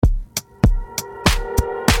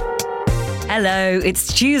Hello,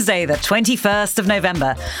 it's Tuesday, the 21st of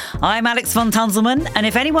November. I'm Alex von Tunzelmann, and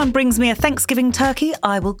if anyone brings me a Thanksgiving turkey,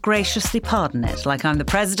 I will graciously pardon it, like I'm the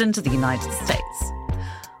President of the United States.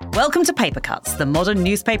 Welcome to Paper Cuts, the modern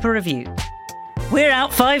newspaper review. We're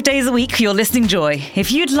out 5 days a week for your listening joy.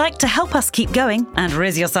 If you'd like to help us keep going and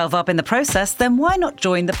riz yourself up in the process, then why not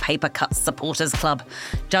join the Paper Cuts Supporters Club?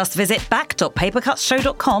 Just visit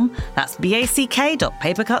back.papercutsshow.com, that's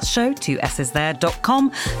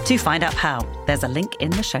back.papercutsshow.com to find out how. There's a link in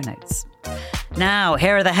the show notes. Now,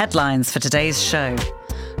 here are the headlines for today's show.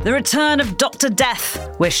 The return of Dr.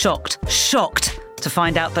 Death. We're shocked to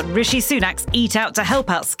find out that Rishi Sunak's Eat Out to Help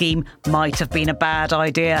Out scheme might have been a bad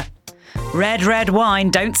idea. Red wine,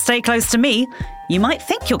 don't stay close to me. You might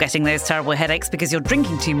think you're getting those terrible headaches because you're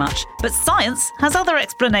drinking too much, but science has other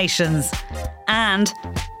explanations. And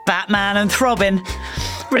Batman and throbbing.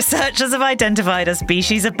 Researchers have identified a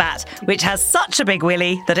species of bat which has such a big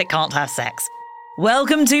willy that it can't have sex.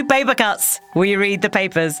 Welcome to Paper Cuts. We read the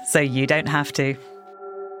papers so you don't have to.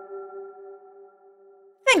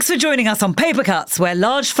 Thanks for joining us on Paper Cuts, where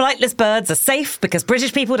large flightless birds are safe because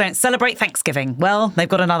British people don't celebrate Thanksgiving. Well, they've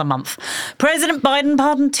got another month. President Biden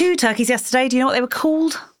pardoned 2 turkeys yesterday. Do you know what they were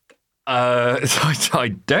called?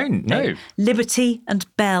 I don't know. Liberty and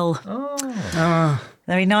Bell.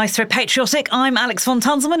 Very nice, very patriotic. I'm Alex von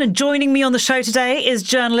Tunzelmann, and joining me on the show today is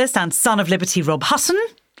journalist and son of Liberty, Rob Hutton.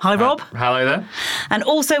 Hi, Rob. Hello there. And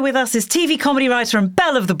also with us is TV comedy writer and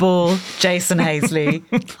belle of the ball, Jason Hazley.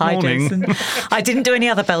 Hi, Morning. Jason. I didn't do any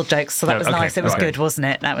other bell jokes, so that was okay, nice. It was good, wasn't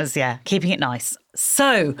it? That was, keeping it nice.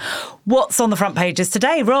 So, what's on the front pages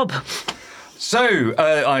today, Rob? So,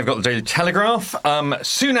 I've got the Daily Telegraph.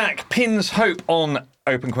 Sunak pins hope on,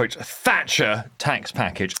 open quotes, Thatcher tax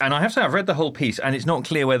package. And I have to say, I've read the whole piece, and it's not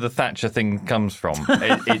clear where the Thatcher thing comes from.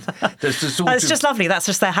 It's just lovely. That's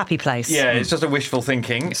just their happy place. Yeah, it's just a wishful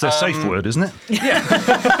thinking. It's a safe word, isn't it?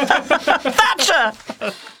 Thatcher!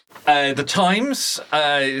 The Times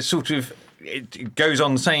it goes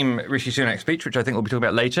on the same Rishi Sunak speech, which I think we'll be talking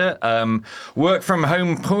about later. Work from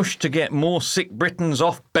home push to get more sick Britons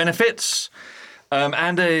off benefits.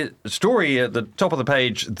 And a story at the top of the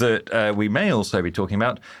page that we may also be talking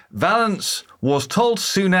about. Valence was told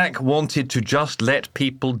Sunak wanted to just let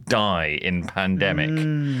people die in pandemic.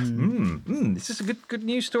 Is this a good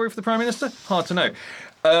news story for the Prime Minister? Hard to know.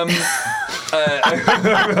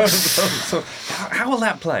 So how will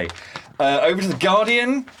that play? Over to The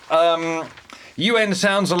Guardian. UN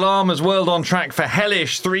sounds alarm as world on track for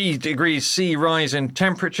hellish 3 degrees C rise in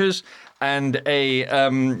temperatures. And a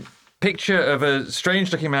picture of a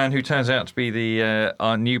strange-looking man who turns out to be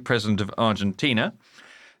our new president of Argentina.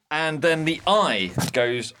 And then the eye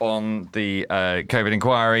goes on the COVID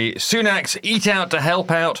inquiry. Sunak's Eat Out to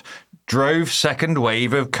Help Out drove second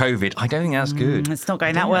wave of COVID. I don't think that's good. It's not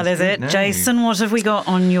going that well, is it? No. Jason, what have we got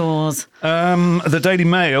on yours? The Daily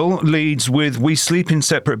Mail leads with, we sleep in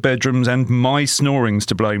separate bedrooms and my snoring's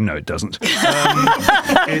to blame. No, it doesn't.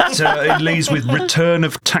 It leads with return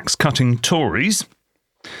of tax-cutting Tories.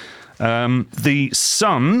 The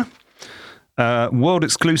Sun, world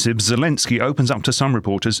exclusive, Zelensky opens up to some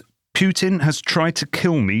reporters. Putin has tried to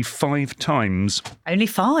kill me 5 times. Only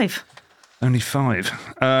 5? Only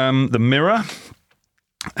 5. The Mirror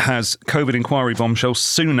has COVID inquiry bombshell.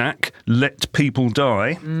 Sunak let people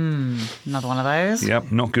die. Another one of those.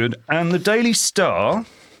 Yep, not good. And the Daily Star,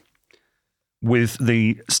 with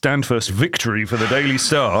the Stand First victory for the Daily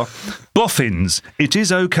Star. Boffins. It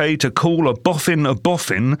is okay to call a boffin,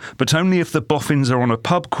 but only if the boffins are on a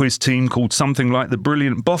pub quiz team called something like the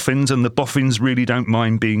Brilliant Boffins, and the boffins really don't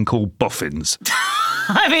mind being called boffins.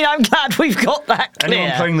 I mean, I'm glad we've got that clear.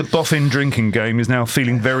 Anyone playing the boffin drinking game is now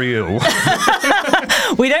feeling very ill.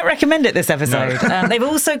 We don't recommend it this episode. No. They've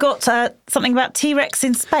also got something about T-Rex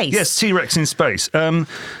in space. Yes, T-Rex in space.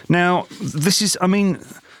 Now, this is,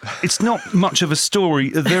 it's not much of a story.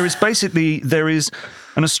 There is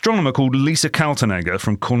an astronomer called Lisa Kaltenegger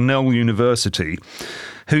from Cornell University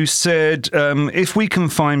who said, if we can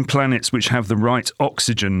find planets which have the right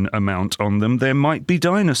oxygen amount on them, there might be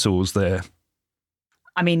dinosaurs there.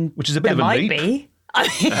 I mean, which is a bit of a leap. Be.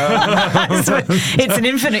 It's an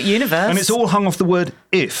infinite universe. And it's all hung off the word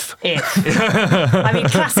if. I mean,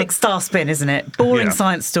 classic star spin, isn't it? Boring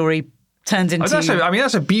science story turned into...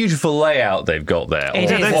 That's a beautiful layout they've got there.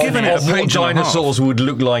 They've given it a what page dinosaurs would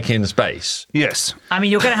look like in space. Yes. I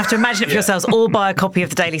mean, you're going to have to imagine it for yourselves or buy a copy of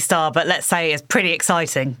the Daily Star, but let's say it's pretty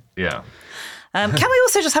exciting. Yeah. Can we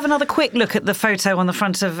also just have another quick look at the photo on the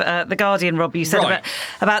front of The Guardian, Rob? You said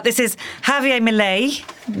about this is Javier Milei,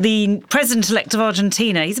 the president-elect of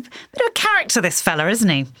Argentina. He's a bit of a character, this fella, isn't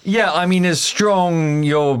he? Yeah, I mean, as strong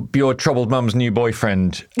your troubled mum's new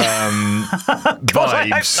boyfriend vibes.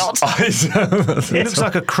 I hope not. He looks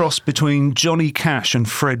like a cross between Johnny Cash and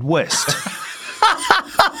Fred West.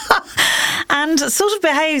 And sort of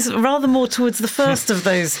behaves rather more towards the first of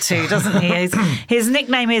those two, doesn't he? His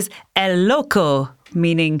nickname is El Loco,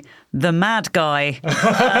 meaning the mad guy.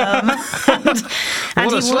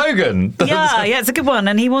 What a slogan. Yeah, it's a good one.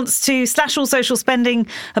 And he wants to slash all social spending,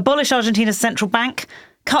 abolish Argentina's central bank,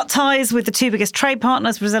 cut ties with the two biggest trade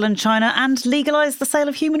partners, Brazil and China, and legalise the sale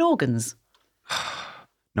of human organs.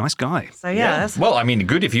 Nice guy. So, yeah. Well, I mean,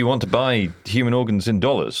 good if you want to buy human organs in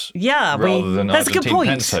dollars. Yeah. Rather than that's a good point.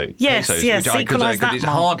 Pesos, yes, equalise that it's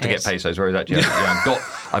hard to get pesos, whereas actually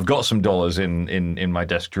I've got some dollars in my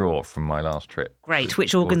desk drawer from my last trip. Great.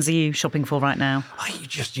 Which organs are you shopping for right now? You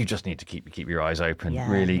just need to keep your eyes open, Yeah,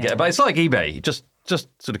 really. yeah. But it's like eBay. Just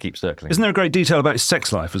sort of keep circling. Isn't there a great detail about his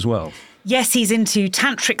sex life as well? Yes, he's into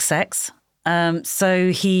tantric sex.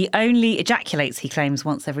 So he only ejaculates, he claims,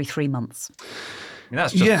 once every 3 months. I mean,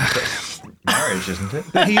 that's just marriage, isn't it?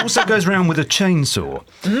 He also goes around with a chainsaw.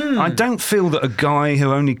 I don't feel that a guy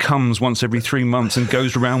who only comes once every 3 months and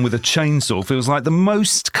goes around with a chainsaw feels like the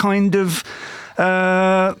most kind of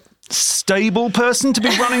stable person to be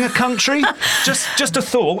running a country. Just a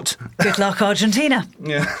thought. Good luck, Argentina.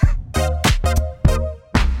 Yeah.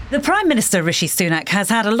 The Prime Minister, Rishi Sunak, has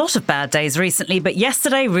had a lot of bad days recently, but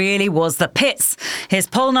yesterday really was the pits. His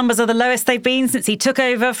poll numbers are the lowest they've been since he took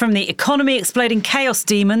over from the economy-exploding chaos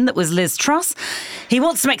demon that was Liz Truss. He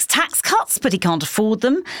wants to make tax cuts, but he can't afford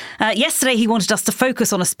them. Yesterday, he wanted us to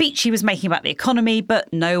focus on a speech he was making about the economy,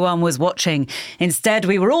 but no one was watching. Instead,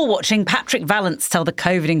 we were all watching Patrick Vallance tell the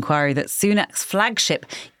COVID inquiry that Sunak's flagship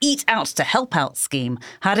Eat Out to Help Out scheme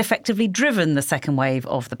had effectively driven the second wave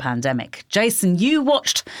of the pandemic. Jason, you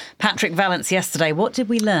watched Patrick Vallance yesterday. What did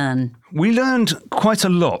we learn? We learned quite a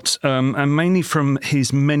lot, and mainly from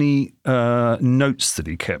his many notes that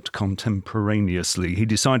he kept contemporaneously. He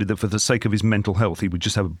decided that for the sake of his mental health, he would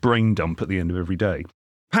just have a brain dump at the end of every day.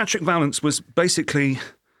 Patrick Vallance was basically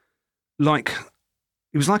he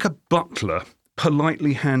was like a butler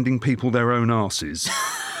politely handing people their own arses.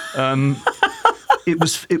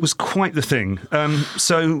 It was quite the thing.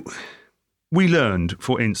 So we learned,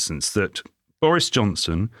 for instance, that Boris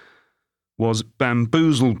Johnson was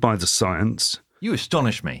bamboozled by the science. You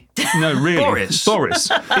astonish me. No, really.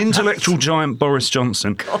 Boris. Intellectual giant Boris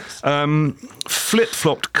Johnson.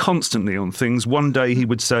 Flip-flopped constantly on things. One day he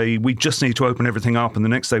would say, we just need to open everything up. And the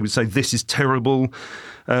next day he would say, this is terrible.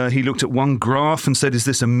 He looked at one graph and said, is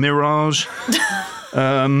this a mirage?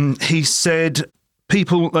 He said,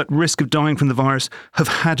 people at risk of dying from the virus have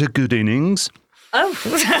had a good innings. Oh,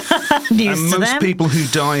 news and to most them. people who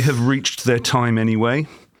die have reached their time anyway.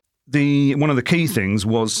 One of the key things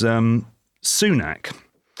was Sunak.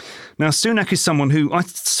 Now, Sunak is someone who I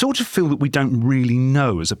sort of feel that we don't really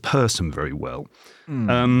know as a person very well,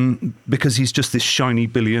 because he's just this shiny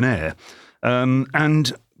billionaire.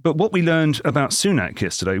 But what we learned about Sunak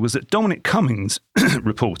yesterday was that Dominic Cummings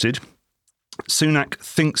reported Sunak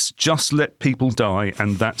thinks just let people die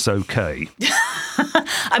and that's okay.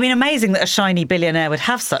 I mean, amazing that a shiny billionaire would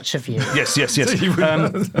have such a view. Yes.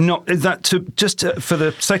 Not that for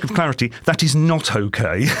the sake of clarity, that is not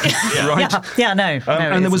okay, right? Yeah, no.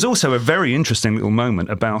 And there was also a very interesting little moment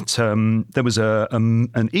about there was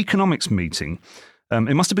an economics meeting.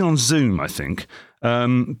 It must have been on Zoom, I think,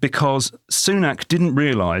 because Sunak didn't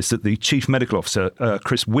realise that the chief medical officer,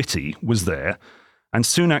 Chris Whitty, was there. And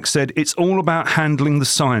Sunak said, it's all about handling the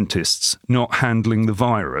scientists, not handling the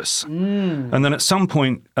virus. And then at some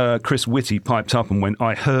point, Chris Whitty piped up and went,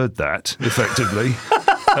 I heard that, effectively.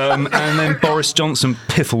 And then Boris Johnson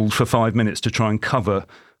piffled for 5 minutes to try and cover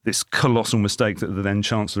this colossal mistake that the then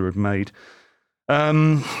Chancellor had made.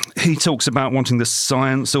 He talks about wanting the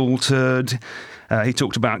science altered. He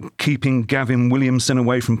talked about keeping Gavin Williamson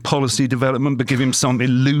away from policy development, but give him some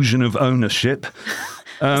illusion of ownership.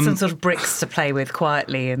 Some sort of bricks to play with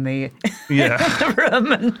quietly in the Yeah.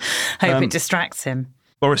 room and hope it distracts him.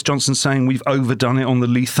 Boris Johnson saying we've overdone it on the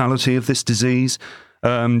lethality of this disease.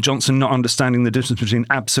 Johnson not understanding the difference between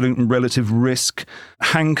absolute and relative risk.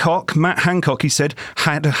 Matt Hancock, he said,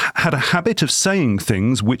 had a habit of saying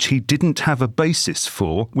things which he didn't have a basis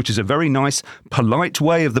for, which is a very nice, polite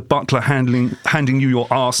way of the butler handing you your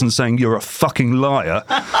arse and saying you're a fucking liar.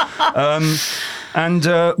 And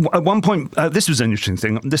at one point, this was an interesting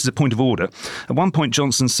thing. This is a point of order. At one point,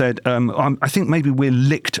 Johnson said, "I think maybe we're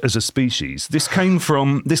licked as a species." This came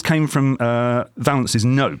from Valence's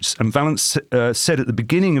notes, and Valence said at the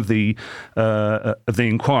beginning of the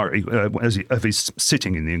inquiry, of his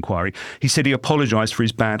sitting in the inquiry, he said he apologised for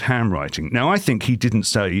his bad handwriting. Now, I think he didn't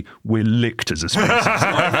say we're licked as a species.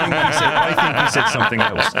 I think he said something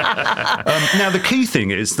else. Now, the key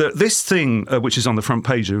thing is that this thing, which is on the front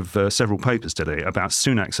page of several papers today, about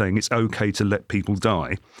Sunak saying it's okay to let people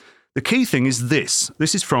die, the key thing is this.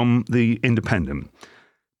 This is from The Independent.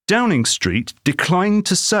 Downing Street declined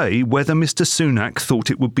to say whether Mr. Sunak thought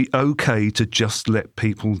it would be okay to just let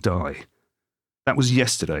people die. That was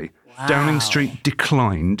yesterday. Wow. Downing Street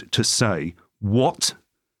declined to say. What?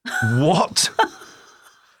 What?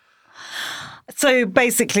 So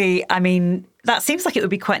basically, I mean, that seems like it would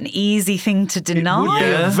be quite an easy thing to deny. It would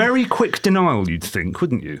be a very quick denial, you'd think,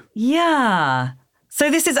 wouldn't you? Yeah. So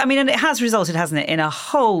this is, I mean, and it has resulted, hasn't it, in a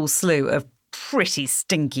whole slew of pretty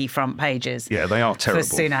stinky front pages. Yeah, they are terrible.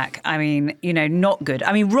 For Sunak. I mean, not good.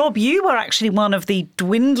 I mean, Rob, you were actually one of the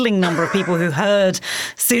dwindling number of people who heard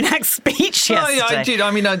Sunak's speech yesterday. I did.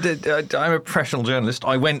 I mean, I'm a professional journalist.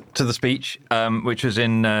 I went to the speech, which was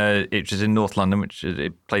in North London, which is a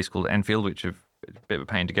place called Enfield, which is a bit of a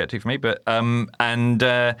pain to get to for me. But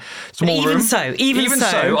small room. Even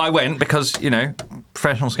so, I went because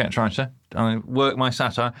professional sketch writer. I work my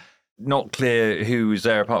satire. Not clear who was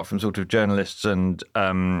there apart from sort of journalists and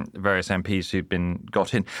various MPs who'd been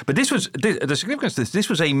got in. But the significance of this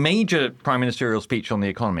was a major prime ministerial speech on the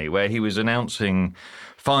economy where he was announcing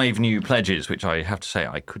 5 new pledges, which I have to say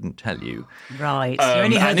I couldn't tell you. Right. You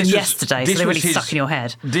only heard them yesterday, so they really stuck in your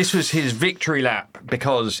head. This was his victory lap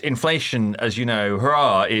because inflation, as you know,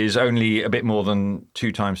 hurrah, is only a bit more than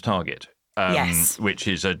 2 times target. Yes. Which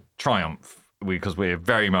is a triumph because we're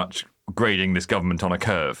very much grading this government on a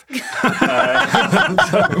curve.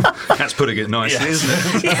 That's putting it nicely, isn't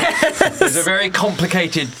it? Yes. There's a very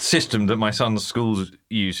complicated system that my son's school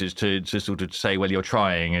uses to sort of say, well, you're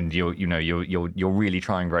trying and you're really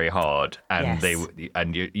trying very hard, and yes.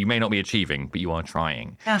 you may not be achieving, but you are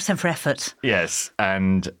trying. Time for effort. Yes,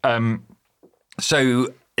 and but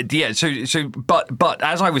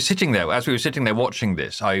as we were sitting there watching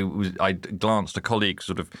this, I glanced. A colleague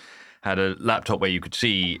sort of had a laptop where you could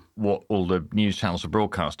see what all the news channels were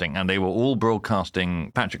broadcasting, and they were all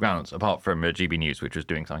broadcasting Patrick Vallance, apart from GB News, which was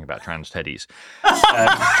doing something about trans teddies.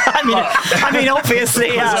 I mean,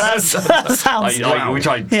 obviously, yeah, that sounds which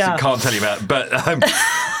I can't tell you about,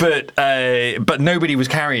 but nobody was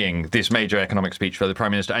carrying this major economic speech for the Prime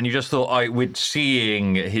Minister, and you just thought we're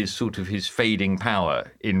seeing his fading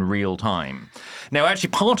power in real time. Now, actually,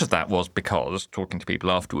 part of that was because, talking to people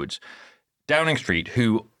afterwards, Downing Street,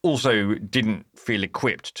 who also didn't feel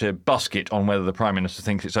equipped to busk it on whether the Prime Minister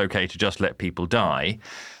thinks it's okay to just let people die,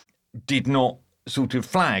 did not sort of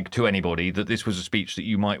flag to anybody that this was a speech that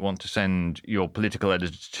you might want to send your political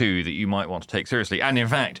editors to, that you might want to take seriously. And in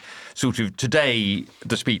fact, sort of today,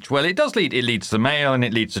 the speech, well, it leads to the Mail and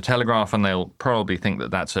it leads to Telegraph, and they'll probably think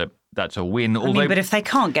that that's a win. But if they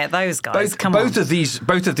can't get those guys, both of these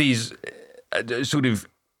sort of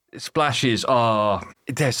splashes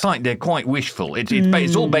they're quite wishful.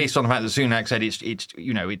 It's all based on the fact that Sunak said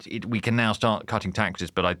we can now start cutting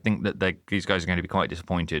taxes, but I think that these guys are going to be quite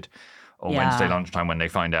disappointed on Wednesday lunchtime when they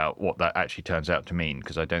find out what that actually turns out to mean,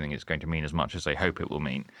 because I don't think it's going to mean as much as they hope it will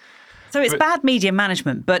mean. So it's bad media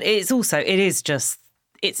management, but it's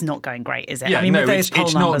not going great, is it? Yeah, I mean, with those poll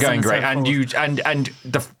it's not numbers going great. And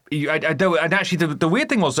the weird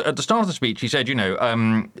thing was, at the start of the speech, he said,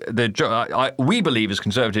 we believe as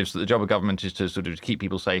Conservatives that the job of government is to sort of keep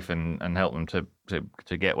people safe and help them to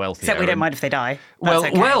get wealthier. Except we don't mind if they die. Well,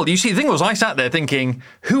 you see, the thing was, I sat there thinking,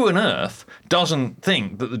 who on earth doesn't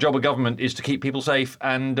think that the job of government is to keep people safe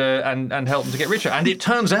and help them to get richer? And it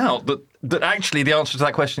turns out that actually the answer to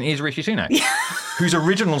that question is Rishi Sunak, whose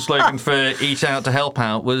original slogan for Eat Out to Help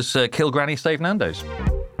Out was Kill Granny, Save Nando's.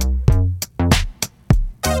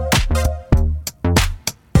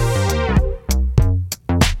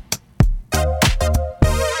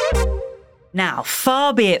 Now,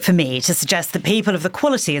 far be it for me to suggest that people of the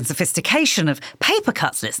quality and sophistication of Paper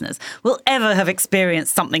Cuts listeners will ever have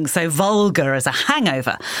experienced something so vulgar as a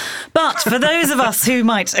hangover. But for those of us who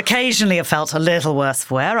might occasionally have felt a little worse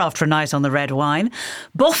for wear after a night on the red wine,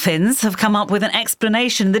 boffins have come up with an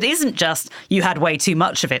explanation that isn't just you had way too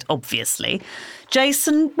much of it, obviously.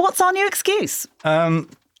 Jason, what's our new excuse?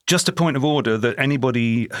 Just a point of order that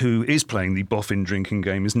anybody who is playing the boffin drinking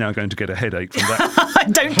game is now going to get a headache from that.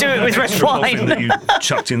 Don't do it with red wine that you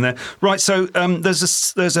chucked in there. Right, so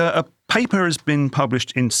there's a paper has been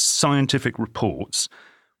published in Scientific Reports,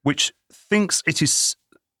 which thinks it is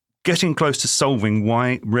getting close to solving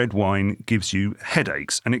why red wine gives you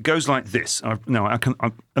headaches. And it goes like this.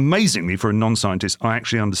 Amazingly, for a non-scientist, I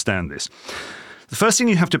actually understand this. The first thing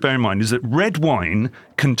you have to bear in mind is that red wine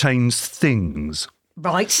contains things.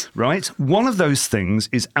 Right. Right? One of those things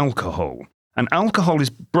is alcohol. And alcohol is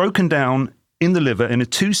broken down in the liver in a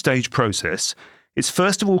two-stage process. It's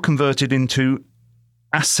first of all converted into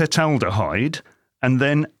acetaldehyde and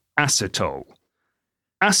then acetol.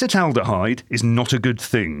 Acetaldehyde is not a good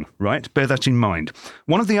thing, right? Bear that in mind.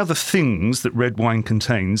 One of the other things that red wine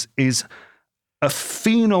contains is a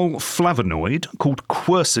phenolflavonoid called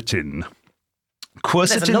quercetin.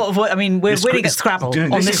 There's a lot of what, we're winning at Scrabble on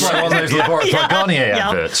this This is like one of those Laboratory Garnier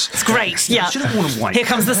adverts. It's great, yeah. Should have worn a white Here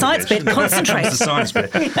comes the science bit. Concentrate. That's the science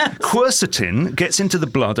bit. Quercetin gets into the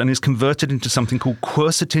blood and is converted into something called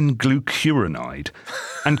quercetin glucuronide.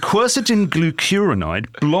 And quercetin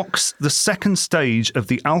glucuronide blocks the second stage of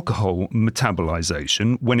the alcohol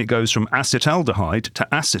metabolization when it goes from acetaldehyde to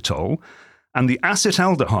acetol. And the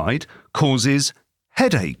acetaldehyde causes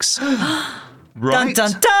headaches. Right?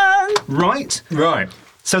 Dun, dun, dun. Right? Right.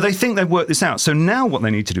 So they think they've worked this out. So now what they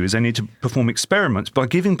need to do is they need to perform experiments by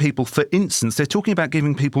giving people, for instance, they're talking about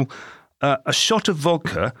giving people a shot of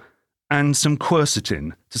vodka and some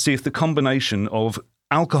quercetin to see if the combination of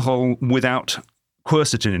alcohol without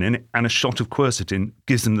quercetin in it and a shot of quercetin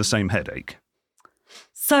gives them the same headache.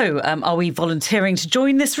 So, are we volunteering to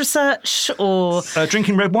join this research, or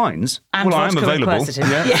Drinking red wines? and well, I am vodka and available. quercetin?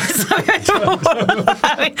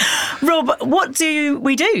 Yes. Rob, what do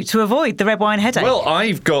we do to avoid the red wine headache? Well,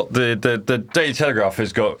 I've got the Daily Telegraph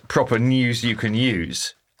has got proper news you can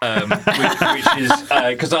use, which is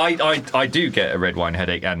because I do get a red wine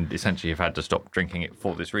headache and essentially have had to stop drinking it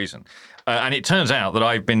for this reason. And it turns out that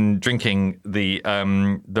I've been drinking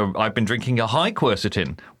I've been drinking a high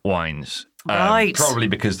quercetin wines, Right. probably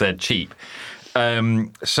because they're cheap.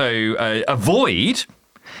 So avoid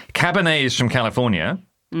Cabernets from California.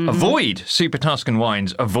 Mm-hmm. Avoid Super Tuscan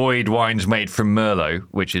wines. Avoid wines made from Merlot,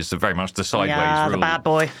 which is very much the sideways rule. the bad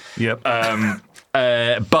boy. Yep.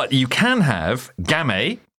 But you can have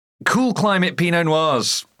Gamay, Cool Climate Pinot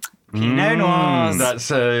Noirs. Pinot Noirs. That's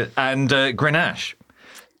and Grenache.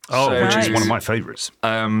 Which is Right. one of my favourites.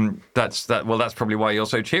 That's probably why you're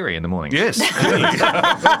so cheery in the morning. Yes,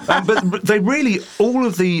 but they really all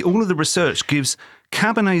of the research gives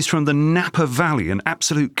Cabernets from the Napa Valley an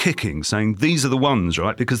absolute kicking, saying these are the ones,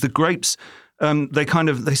 right? Because the grapes, the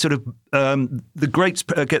grapes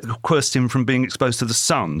get quercetin from being exposed to the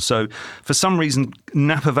sun. So for some reason,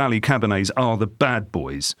 Napa Valley Cabernets are the bad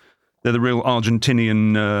boys. They're the real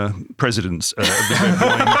Argentinian presidents of the red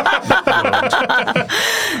wine world.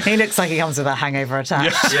 He looks like he comes with a hangover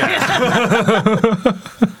attack. Yeah.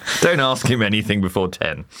 Don't ask him anything before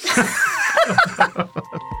 10.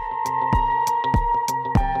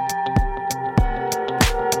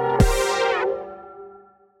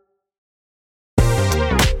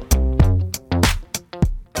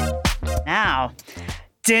 Now,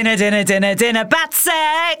 dinner, bat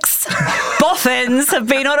sex! Boffins have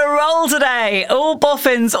been on a roll today. All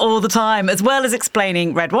boffins all the time. As well as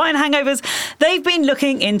explaining red wine hangovers, they've been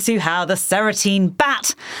looking into how the serotine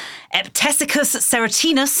bat, Eptesicus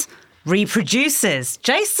serotinus, reproduces.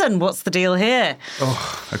 Jason, what's the deal here?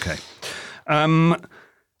 Oh, okay.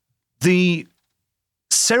 The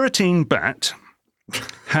serotine bat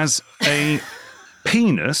has a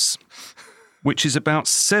penis which is about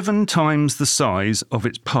 7 times the size of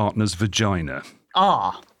its partner's vagina.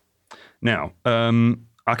 Ah. Now,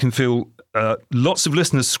 I can feel lots of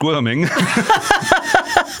listeners squirming,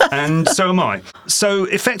 and so am I. So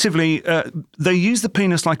effectively, they use the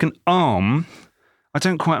penis like an arm. I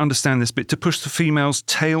don't quite understand this bit, to push the female's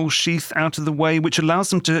tail sheath out of the way, which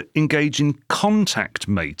allows them to engage in contact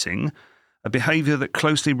mating, a behaviour that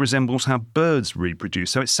closely resembles how birds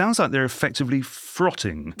reproduce. So it sounds like they're effectively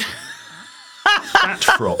frotting. Bat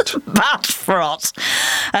frot. Bat frot.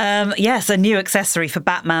 Yes, a new accessory for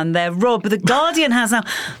Batman there. Rob, The Guardian has now...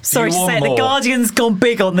 Sorry to say, more? The Guardian's gone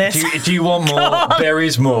big on this. Do you want more? There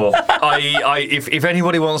is more. If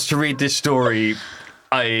anybody wants to read this story,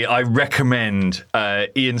 I recommend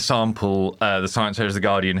Ian Sample, the science editor of The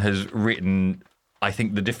Guardian, has written, I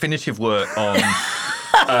think, the definitive work on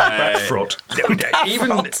Bat frot.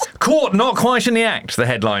 Even caught not quite in the act, the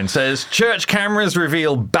headline says. Church cameras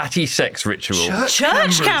reveal batty sex ritual.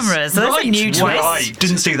 Church cameras. That's a new twist. Right.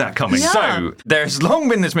 Didn't see that coming. Yeah. So there's long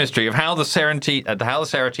been this mystery of how the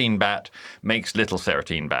Serotine bat makes little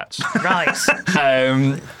Serotine bats. Right.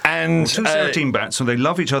 And Two Serotine bats, so they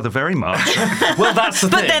love each other very much. well, that's the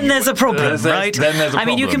thing. But then there's a problem, right? Then there's a I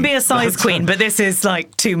mean, you can problem. be a size queen, but this is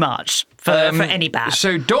like too much for any bat.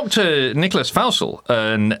 So Dr. Nicholas Fausel,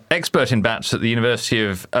 an expert in bats at the University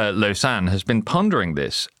of Lausanne, has been pondering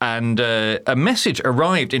this, and a message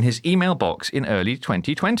arrived in his email box in early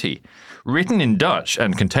 2020. Written in Dutch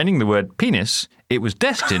and containing the word penis, it was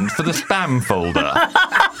destined for the spam folder.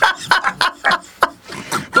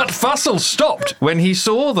 But Fussell stopped when he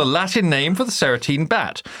saw the Latin name for the Serotine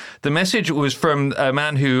bat. The message was from a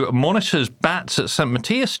man who monitors bats at St.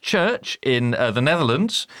 Matthias Church in the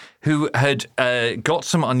Netherlands, who had got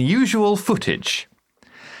some unusual footage.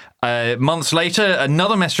 Months later,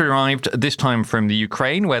 another message arrived, this time from the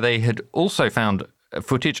Ukraine, where they had also found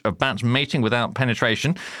footage of bats mating without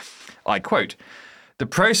penetration. I quote, "The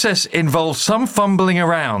process involves some fumbling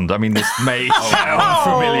around." I mean, this may sound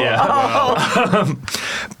familiar.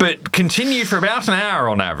 But continued for about an hour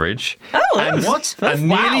on average. And what? And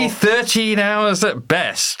nearly 13 hours at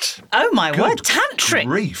best. Oh my word! Tantric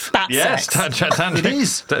grief. bat Yes, sex. tantric, It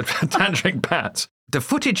is. tantric bats. The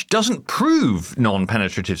footage doesn't prove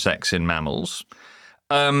non-penetrative sex in mammals.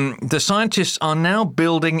 The scientists are now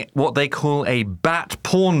building what they call a bat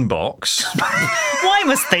porn box. Why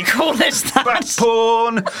must they call it that? Bat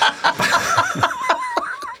porn.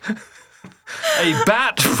 A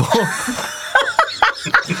bat porn.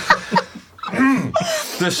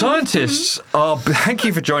 The scientists are. Thank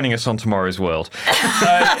you for joining us on Tomorrow's World.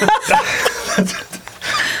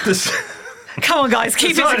 Come on, guys,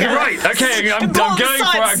 keep it together. Right, okay, I'm Important going for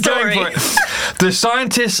it. I'm science going story. for it. The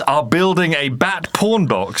scientists are building a bat porn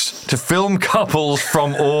box to film couples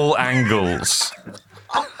from all angles.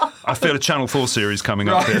 I feel a Channel 4 series coming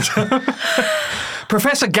up here.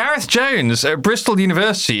 Professor Gareth Jones at Bristol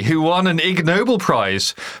University, who won an Ig Nobel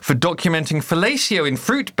Prize for documenting fellatio in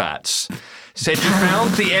fruit bats, said he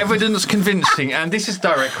found the evidence convincing, and this is a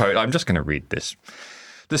direct quote, I'm just going to read this.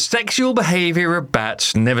 "The sexual behaviour of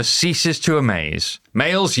bats never ceases to amaze.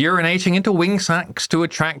 Males urinating into wing sacs to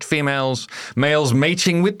attract females, males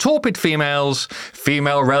mating with torpid females,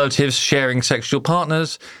 female relatives sharing sexual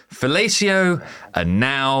partners, fellatio, and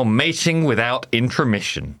now mating without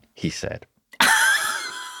intromission," he said.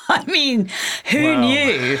 I mean, who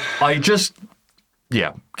knew? I just,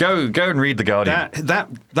 yeah, go and read The Guardian.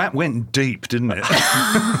 That went deep, didn't it?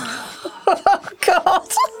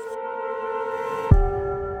 God.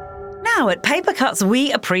 Now, at Paper Cuts,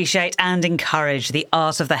 we appreciate and encourage the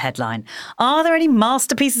art of the headline. Are there any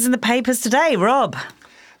masterpieces in the papers today, Rob?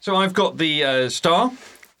 So I've got the Star.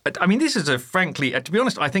 I mean, this is frankly, to be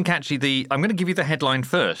honest, I think actually I'm going to give you the headline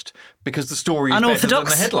first because the story is better than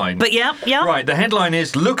Unorthodox. the headline. But yeah. Right, the headline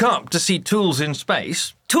is "Look up to see tools in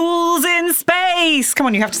space." Tools in space. Come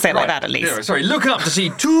on, you have to say it like that at least. Yeah, sorry, look up to see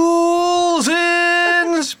tools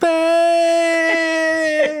in space.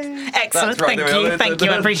 Excellent. That's right. Thank you.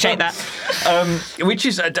 I appreciate that. Which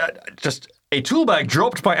is just a tool bag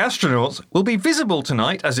dropped by astronauts will be visible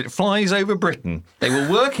tonight as it flies over Britain. They were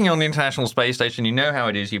working on the International Space Station. You know how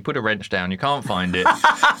it is. You put a wrench down, you can't find it.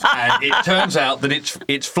 And it turns out that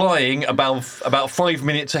it's flying about 5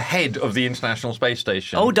 minutes ahead of the International Space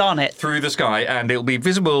Station. Oh, darn it. Through the sky, and it'll be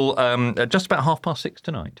visible at just about 6:30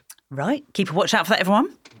 tonight. Right. Keep a watch out for that, everyone.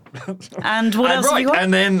 And what else have you got?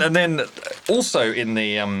 And then also in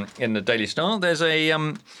the Daily Star, there's a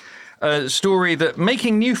story that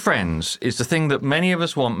making new friends is the thing that many of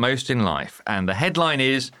us want most in life. And the headline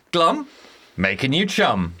is, "Glum, make a new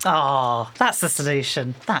chum." Oh, that's the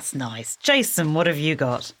solution. That's nice. Jason, what have you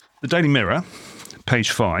got? The Daily Mirror,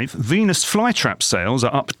 page 5. Venus flytrap sales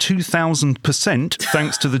are up 2,000%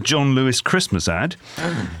 thanks to the John Lewis Christmas ad,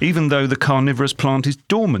 even though the carnivorous plant is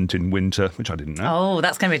dormant in winter, which I didn't know. Oh,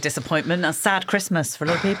 that's going to be a disappointment. A sad Christmas for a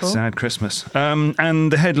lot of people. Sad Christmas.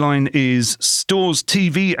 And the headline is, Store's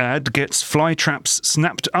TV ad gets flytraps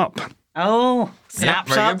snapped up. Oh, snapped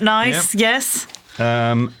very up. good. Nice. Yes.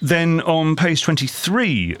 Then on page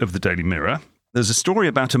 23 of the Daily Mirror, there's a story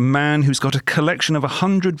about a man who's got a collection of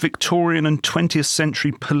 100 Victorian and 20th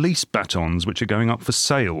century police batons, which are going up for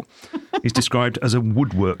sale. He's described as a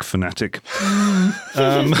woodwork fanatic.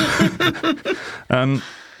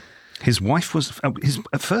 His wife was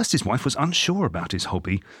his wife was unsure about his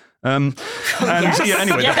hobby. Yes.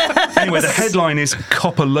 Anyway, the headline is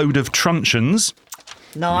 "Cop a load of truncheons."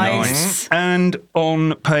 Nice. And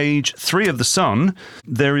on page 3 of The Sun,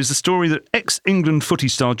 there is a story that ex-England footy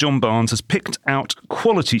star John Barnes has picked out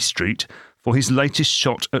Quality Street for his latest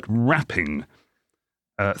shot at rapping.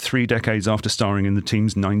 3 decades after starring in the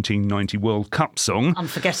team's 1990 World Cup song.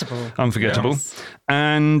 Unforgettable. Yes.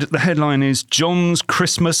 And the headline is John's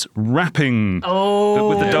Christmas Rapping. But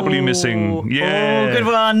with the W missing. Yeah. Oh, good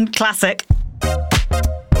one. Classic.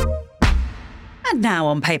 And now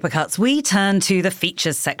on Paper Cuts, we turn to the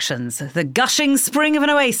features sections, the gushing spring of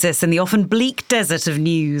an oasis in the often bleak desert of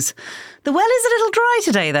news. The well is a little dry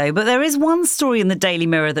today, though, but there is one story in the Daily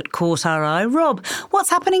Mirror that caught our eye. Rob,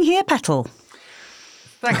 what's happening here, Petal?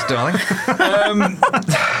 Thanks, darling.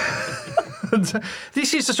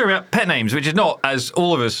 This is the story about pet names, which is not, as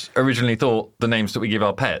all of us originally thought, the names that we give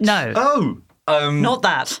our pets. No. Not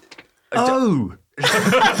that.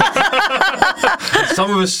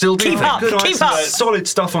 Some of us still do. Keep up. Solid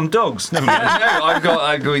stuff on dogs. Never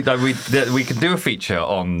mind. We can do a feature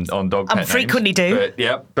on dog pet names. Frequently do.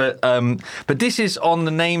 But this is on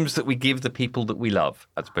the names that we give the people that we love,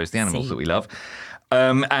 as opposed to the animals that we love.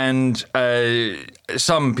 And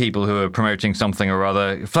some people who are promoting something or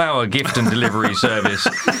other, Flower Gift and Delivery Service,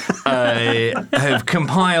 have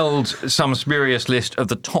compiled some spurious list of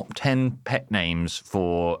the top 10 pet names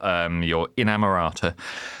for your inamorata.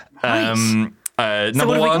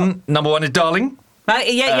 Number one is Darling.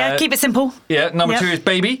 Yeah, keep it simple. Yeah, number 2 is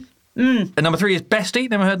Baby. And number 3 is Bestie.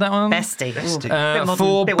 Never heard that one? Bestie.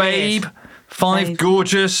 4, Babe. 5,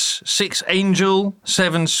 Gorgeous. 6, Angel.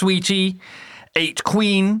 7, Sweetie. 8,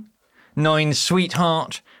 Queen, 9,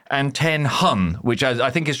 Sweetheart, and 10, Hun, which I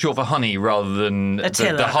think is short for honey rather than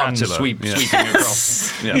the Hun sweeping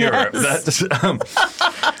across Europe.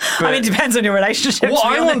 It depends on your relationship. What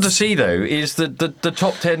I want to see, though, is the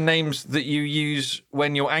top 10 names that you use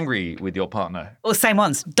when you're angry with your partner. Or same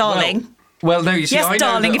ones. Darling. Well, no, you see, yes,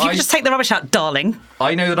 darling. If you could just take the rubbish out, darling.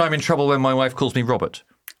 I know that I'm in trouble when my wife calls me Robert.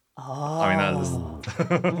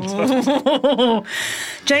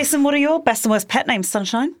 Jason, what are your best and worst pet names,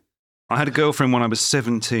 Sunshine? I had a girlfriend when I was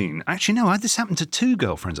 17. Actually, no, this happened to 2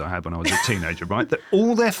 girlfriends I had when I was a teenager, right? That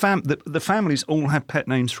all their the families all had pet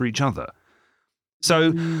names for each other.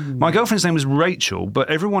 So my girlfriend's name was Rachel, but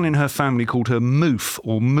everyone in her family called her Moof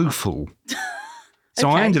or Moofle. So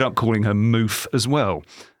I ended up calling her Moof as well.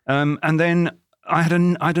 And then I had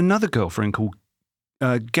another girlfriend called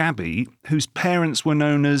Gabby, whose parents were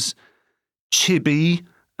known as Chibi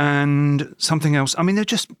and something else. I mean, they're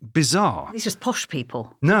just bizarre. These just posh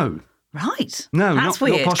people. No. Right. No, that's not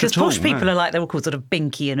weird. Because posh people are like, they're all called sort of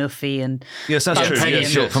Binky and Uffy and... Yes, that's true. Peggy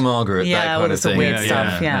short for Margaret, that kind of thing. Weird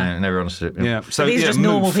stuff, No, never understood it. Yeah. So these are just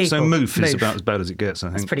normal people. So Moof is about as bad as it gets, I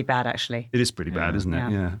think. It's pretty bad, actually. It is pretty bad, isn't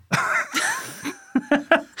it? Yeah.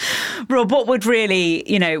 Rob, what would really,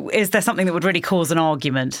 is there something that would really cause an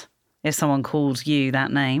argument if someone called you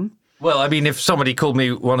that name? Well, I mean, if somebody called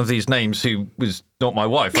me one of these names who was not my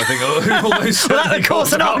wife, I think almost that would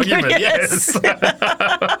cause an argument. Yes.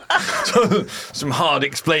 So, some hard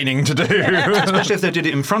explaining to do. Especially if they did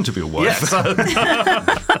it in front of your wife. Yes.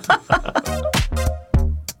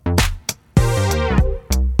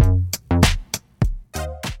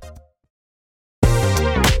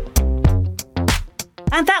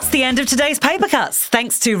 And that's the end of today's Paper Cuts.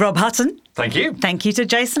 Thanks to Rob Hutton. Thank you. Thank you to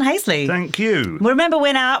Jason Hazley. Thank you. Remember,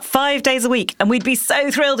 we're now out 5 days a week, and we'd be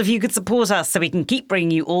so thrilled if you could support us so we can keep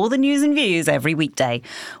bringing you all the news and views every weekday.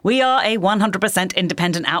 We are a 100%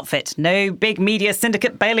 independent outfit. No big media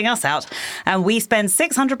syndicate bailing us out. And we spend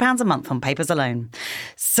 £600 a month on papers alone.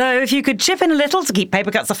 So if you could chip in a little to keep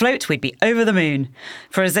Paper Cuts afloat, we'd be over the moon.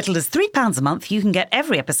 For as little as £3 a month, you can get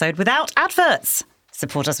every episode without adverts.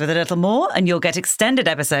 Support us with a little more and you'll get extended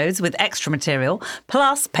episodes with extra material,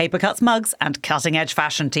 plus Paper Cuts mugs and cutting-edge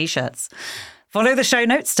fashion T-shirts. Follow the show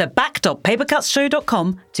notes to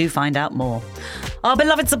back.papercutsshow.com to find out more. Our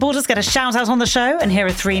beloved supporters get a shout-out on the show, and here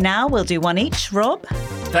are 3 now. We'll do 1 each. Rob?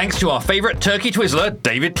 Thanks to our favourite turkey twizzler,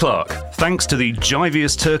 David Clark. Thanks to the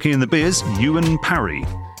jiviest turkey in the biz, Ewan Parry.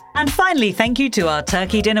 And finally, thank you to our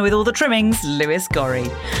turkey dinner with all the trimmings, Lewis Gorry.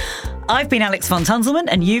 I've been Alex von Tunzelman,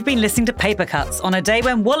 and you've been listening to Paper Cuts on a day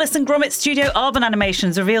when Wallace and Gromit Studio Arbon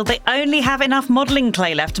Animations revealed they only have enough modelling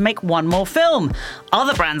clay left to make 1 more film.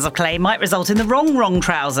 Other brands of clay might result in the wrong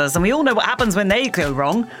trousers, and we all know what happens when they go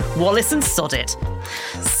wrong. Wallace and sod it.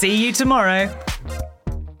 See you tomorrow.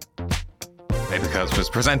 Paper Cuts was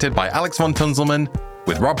presented by Alex von Tunzelman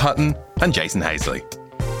with Rob Hutton and Jason Hazley.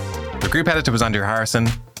 The group editor was Andrew Harrison.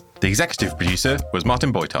 The executive producer was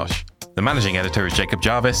Martin Boytosh. The managing editor is Jacob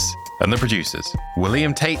Jarvis, and the producers,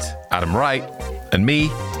 William Tate, Adam Wright, and me,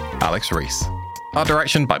 Alex Rees. Art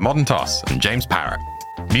direction by Modern Toss and James Parrott.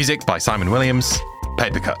 Music by Simon Williams.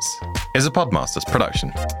 Paper Cuts is a Podmasters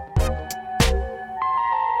production.